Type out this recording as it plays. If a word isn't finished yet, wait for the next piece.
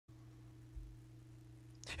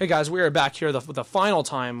Hey guys, we are back here the final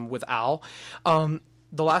time with Al.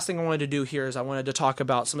 The last thing I wanted to do here is I wanted to talk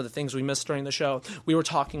about some of the things we missed during the show. We were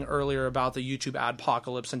talking earlier about the YouTube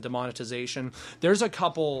adpocalypse and demonetization. There's a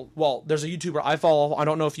YouTuber I follow. I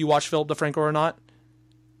don't know if you watch Philip DeFranco or not.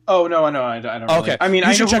 Oh, no, I don't really. Okay. I mean,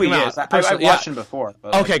 I know who he is. I've watched him before.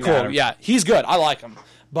 But okay, cool. Yeah, he's good. I like him.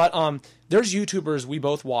 But there's YouTubers we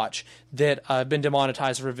both watch that have been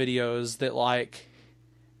demonetized for videos that, like,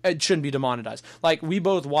 it shouldn't be demonetized. Like, we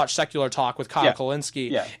both watch Secular Talk with Kyle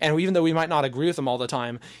Kalinske, and even though we might not agree with him all the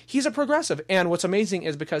time, he's a progressive. And what's amazing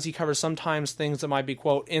is because he covers sometimes things that might be,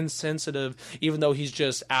 quote, insensitive, even though he's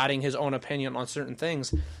just adding his own opinion on certain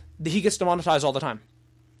things, he gets demonetized all the time.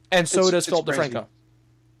 And so does Philip DeFranco.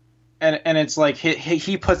 And it's like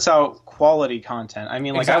he puts out quality content. I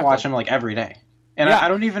mean, like, exactly. I watch him, like, every day. And I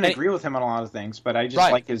don't even agree with him on a lot of things, but I just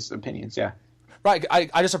like his opinions, Right,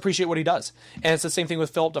 I just appreciate what he does. And it's the same thing with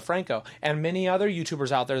Philip DeFranco and many other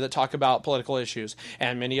YouTubers out there that talk about political issues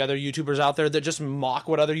and many other YouTubers out there that just mock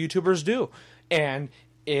what other YouTubers do. And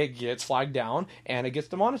it gets flagged down and it gets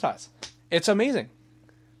demonetized. It's amazing.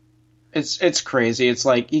 It's crazy. It's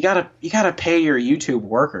like you gotta pay your YouTube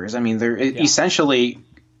workers. I mean, they're essentially,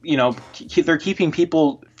 they're keeping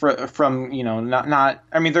people from not.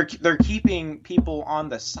 I mean, they're keeping people on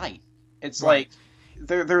the site. It's like.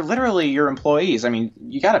 They're literally your employees. I mean,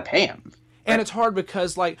 you got to pay them. And it's hard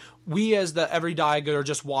because, like, we as the everyday guy are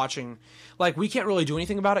just watching, like, we can't really do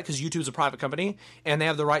anything about it because YouTube's a private company and they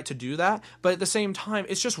have the right to do that. But at the same time,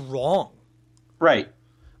 it's just wrong. Right.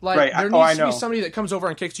 Like, there needs to be somebody that comes over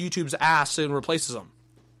and kicks YouTube's ass and replaces them.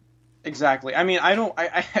 Exactly. I mean, I don't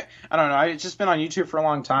know. I've just been on YouTube for a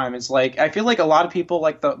long time. It's like, I feel like a lot of people,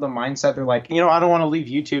 like, the mindset, they're like, I don't want to leave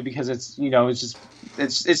YouTube because it's,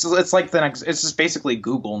 it's like the next, it's just basically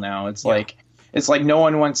Google now. It's like no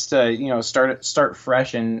one wants to, start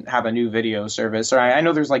fresh and have a new video service. Or I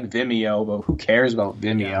know there's like Vimeo, but who cares about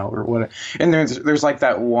Vimeo or what? And there's like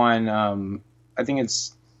that one, I think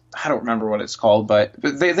I don't remember what it's called, but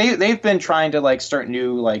they've been trying to, like, start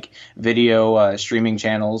new, like, video streaming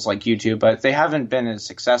channels like YouTube, but they haven't been a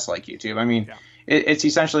success like YouTube. I mean, it's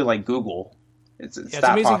essentially like Google. It's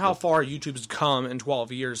amazing how far YouTube's come in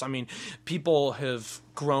 12 years. I mean, people have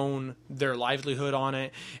grown their livelihood on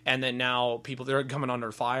it, and then now they're coming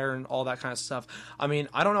under fire and all that kind of stuff. I mean,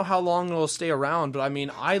 I don't know how long it'll stay around, but I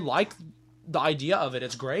mean, I like the idea of it.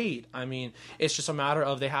 It's great. I mean, it's just a matter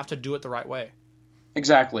of they have to do it the right way.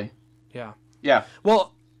 Exactly. Yeah. Yeah.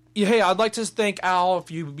 Well, hey, I'd like to thank Al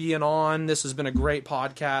for you being on. This has been a great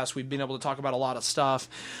podcast. We've been able to talk about a lot of stuff.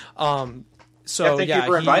 Thank you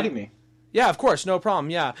for inviting me. Yeah, of course, no problem.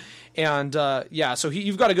 Yeah, and so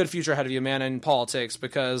you've got a good future ahead of you, man, in politics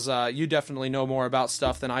because you definitely know more about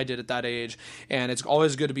stuff than I did at that age, and it's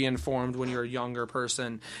always good to be informed when you're a younger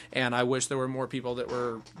person. And I wish there were more people that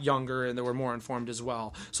were younger and that were more informed as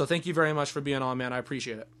well. So thank you very much for being on, man. I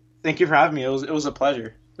appreciate it. Thank you for having me. It was a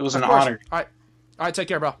pleasure. It was an honor. All right, take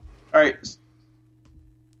care, bro. All right.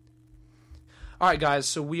 All right, guys.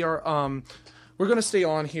 So we are we're going to stay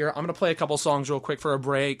on here. I'm going to play a couple songs real quick for a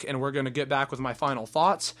break, and we're going to get back with my final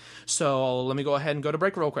thoughts. So let me go ahead and go to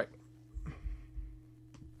break real quick.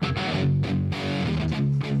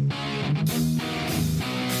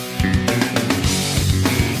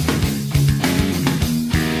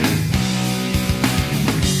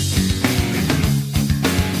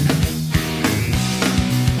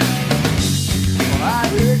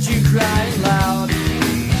 You crying loud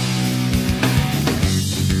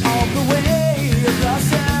all the way across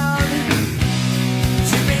town.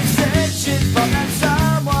 You've been searching for that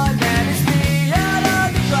someone that is beyond on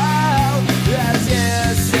the crowd. As you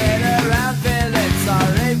sit around feeling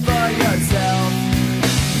sorry for yourself.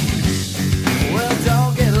 Well,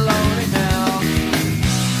 don't get lonely now.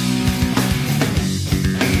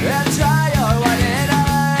 And try your white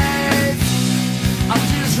eyes. I'm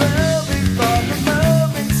just hoping for the moment.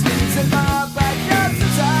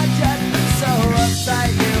 So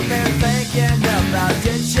uptight, you've been thinking about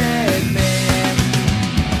ditching me.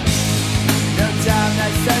 No time to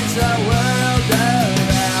search the world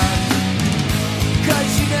around,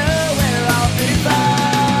 'cause you know where I'll be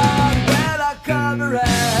found when I come around.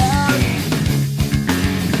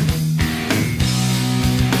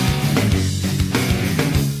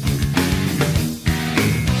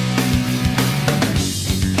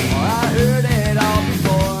 Oh, I heard it all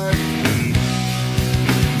before.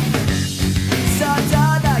 So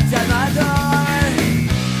don't knock at my door.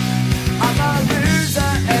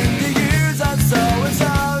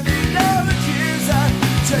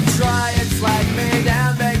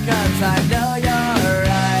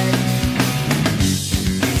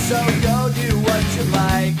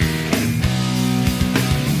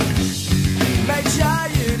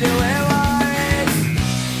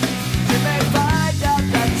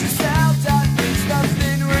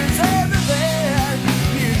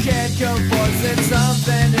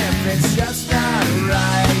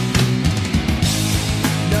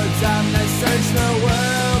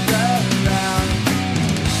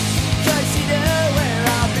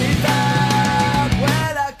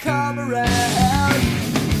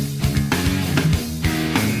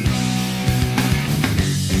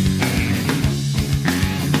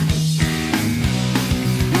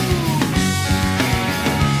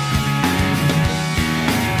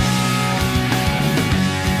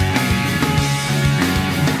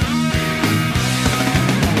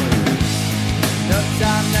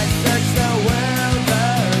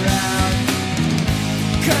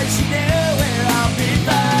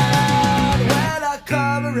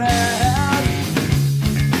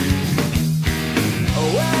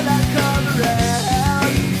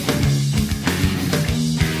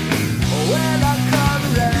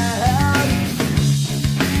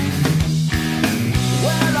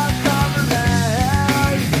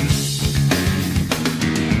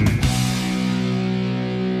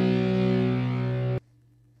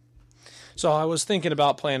 So I was thinking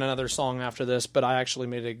about playing another song after this, but I actually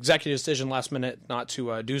made an executive decision last minute not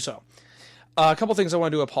to do so. A couple things I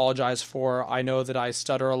want to apologize for. I know that I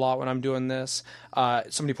stutter a lot when I'm doing this.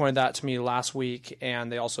 Somebody pointed that to me last week,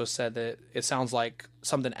 and they also said that it sounds like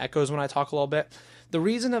something echoes when I talk a little bit. The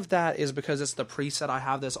reason of that is because it's the preset I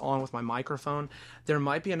have this on with my microphone. There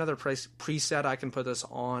might be another preset I can put this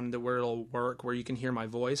on where it'll work, where you can hear my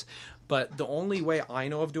voice. But the only way I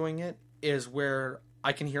know of doing it is where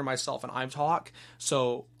I can hear myself and I talk.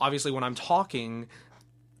 So obviously when I'm talking,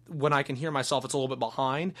 when I can hear myself, it's a little bit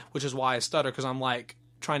behind, which is why I stutter, because I'm like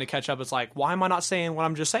trying to catch up. It's like, why am I not saying what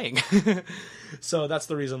I'm just saying? So that's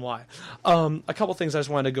the reason why. A couple things I just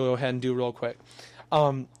wanted to go ahead and do real quick.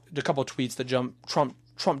 A couple of tweets that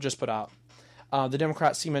Trump just put out. The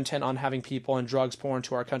Democrats seem intent on having people and drugs pour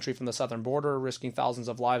into our country from the southern border, risking thousands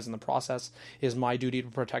of lives in the process. It is my duty to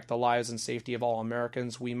protect the lives and safety of all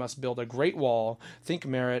Americans. We must build a great wall, think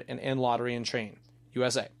merit, and end lottery and chain.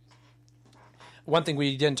 USA. One thing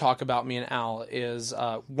we didn't talk about, me and Al, is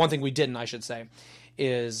one thing we didn't, I should say,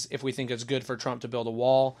 is if we think it's good for Trump to build a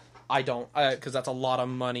wall. I don't, because that's a lot of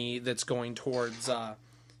money that's going towards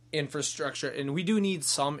infrastructure, and we do need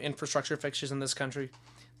some infrastructure fixes in this country.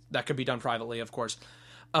 That could be done privately, of course.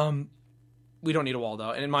 We don't need a wall,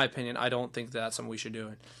 though, and in my opinion, I don't think that's something we should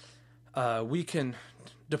do. We can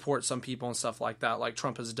deport some people and stuff like that, like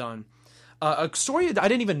Trump has done. A story I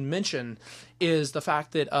didn't even mention is the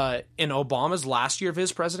fact that in Obama's last year of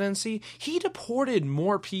his presidency, he deported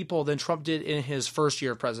more people than Trump did in his first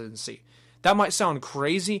year of presidency. That might sound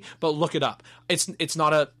crazy, but look it up. It's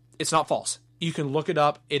not false. You can look it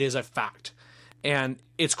up. It is a fact. And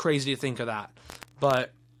it's crazy to think of that.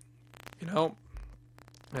 But, you know,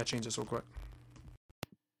 I'm going to change this real quick.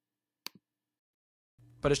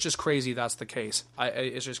 But it's just crazy that's the case.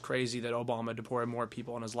 It's just crazy that Obama deported more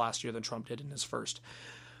people in his last year than Trump did in his first.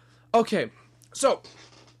 Okay, so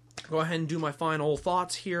go ahead and do my final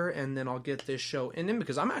thoughts here, and then I'll get this show ending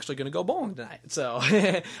because I'm actually going to go bowling tonight. So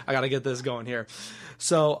I got to get this going here.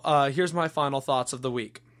 So here's my final thoughts of the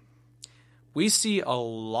week. We see a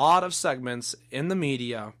lot of segments in the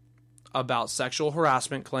media about sexual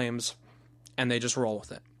harassment claims, and they just roll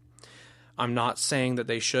with it. I'm not saying that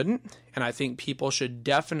they shouldn't, and I think people should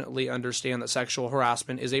definitely understand that sexual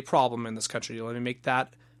harassment is a problem in this country. Let me make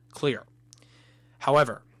that clear.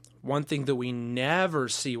 However, one thing that we never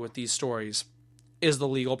see with these stories is the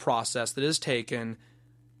legal process that is taken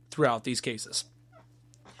throughout these cases.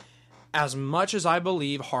 As much as I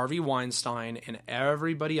believe Harvey Weinstein and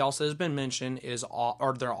everybody else that has been mentioned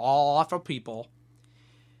they're all awful people,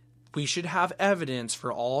 we should have evidence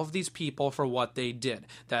for all of these people for what they did.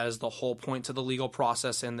 That is the whole point to the legal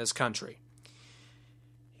process in this country.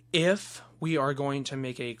 If we are going to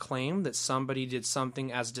make a claim that somebody did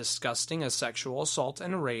something as disgusting as sexual assault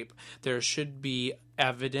and rape, there should be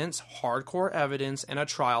evidence, hardcore evidence, and a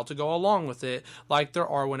trial to go along with it, like there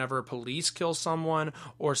are whenever police kill someone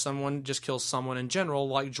or someone just kills someone in general,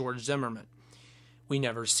 like George Zimmerman. We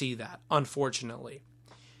never see that, unfortunately.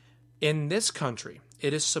 In this country,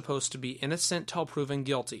 it is supposed to be innocent till proven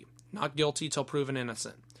guilty, not guilty till proven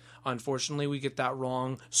innocent. Unfortunately, we get that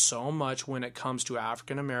wrong so much when it comes to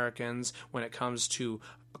African Americans, when it comes to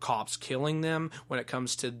cops killing them, when it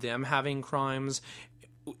comes to them having crimes.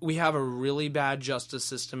 We have a really bad justice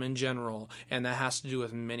system in general, and that has to do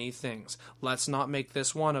with many things. Let's not make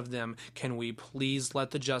this one of them. Can we please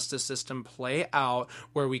let the justice system play out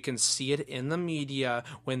where we can see it in the media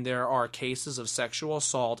when there are cases of sexual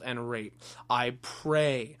assault and rape? I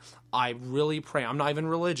really pray, I'm not even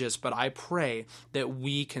religious, but I pray that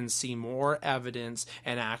we can see more evidence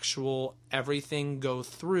and actual everything go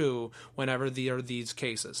through whenever there are these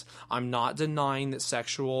cases. I'm not denying that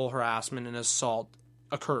sexual harassment and assault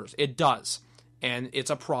occurs. It does. And it's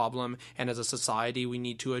a problem. And as a society, we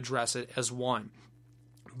need to address it as one.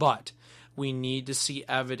 But we need to see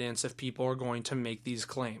evidence if people are going to make these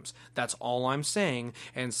claims. That's all I'm saying.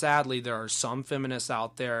 And sadly, there are some feminists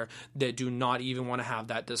out there that do not even want to have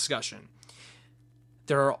that discussion.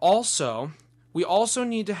 We also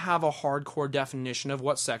need to have a hardcore definition of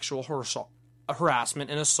what sexual harassment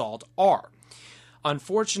and assault are.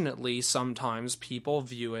 Unfortunately, sometimes people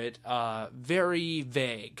view it very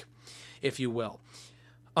vague, if you will.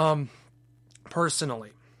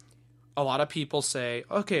 Personally, a lot of people say,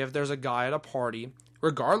 okay, if there's a guy at a party,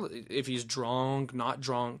 regardless if he's drunk, not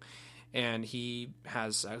drunk, and he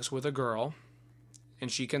has sex with a girl,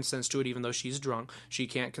 and she consents to it even though she's drunk, she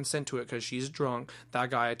can't consent to it because she's drunk,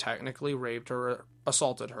 that guy technically raped her or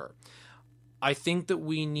assaulted her. I think that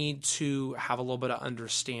we need to have a little bit of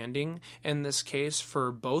understanding in this case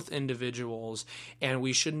for both individuals, and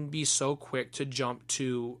we shouldn't be so quick to jump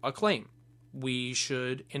to a claim. we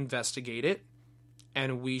should investigate it,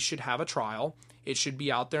 and we should have a trial. It should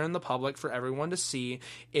be out there in the public for everyone to see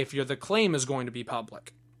if the claim is going to be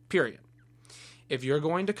public, period. If you're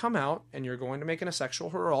going to come out and you're going to make a sexual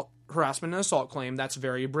harassment and assault claim, that's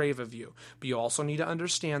very brave of you. But you also need to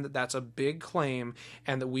understand that that's a big claim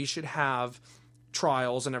and that we should have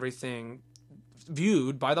trials and everything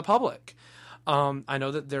viewed by the public. I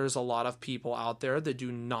know that there's a lot of people out there that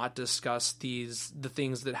do not discuss the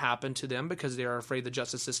things that happen to them because they are afraid the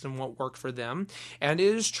justice system won't work for them. And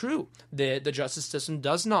it is true that the justice system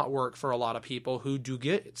does not work for a lot of people who do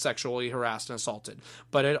get sexually harassed and assaulted.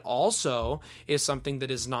 But it also is something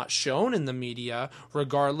that is not shown in the media,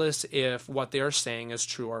 regardless if what they are saying is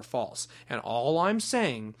true or false. And all I'm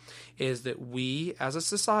saying is that we as a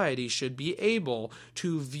society should be able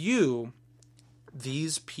to view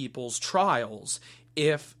these people's trials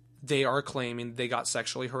if they are claiming they got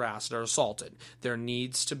sexually harassed or assaulted. There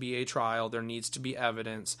needs to be a trial. There needs to be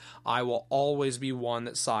evidence. I will always be one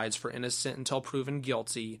that sides for innocent until proven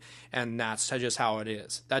guilty, and that's just how it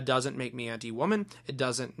is. That doesn't make me anti-woman. It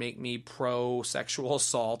doesn't make me pro-sexual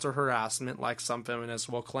assault or harassment like some feminists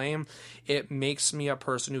will claim. It makes me a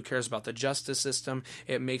person who cares about the justice system.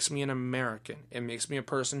 It makes me an American. It makes me a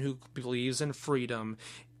person who believes in freedom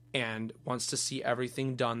and wants to see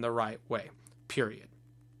everything done the right way, period.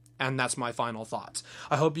 And that's my final thoughts.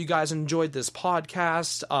 I hope you guys enjoyed this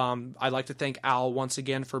podcast. I'd like to thank Al once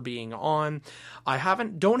again for being on.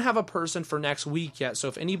 Don't have a person for next week yet, so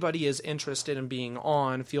if anybody is interested in being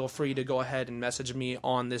on, feel free to go ahead and message me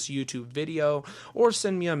on this YouTube video or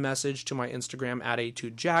send me a message to my Instagram at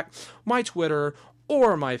A2Jack, my Twitter,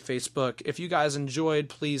 or my Facebook. If you guys enjoyed,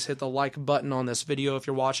 please hit the like button on this video if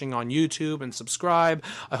you're watching on YouTube and subscribe.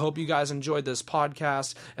 I hope you guys enjoyed this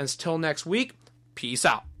podcast. And until next week, peace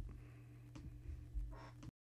out.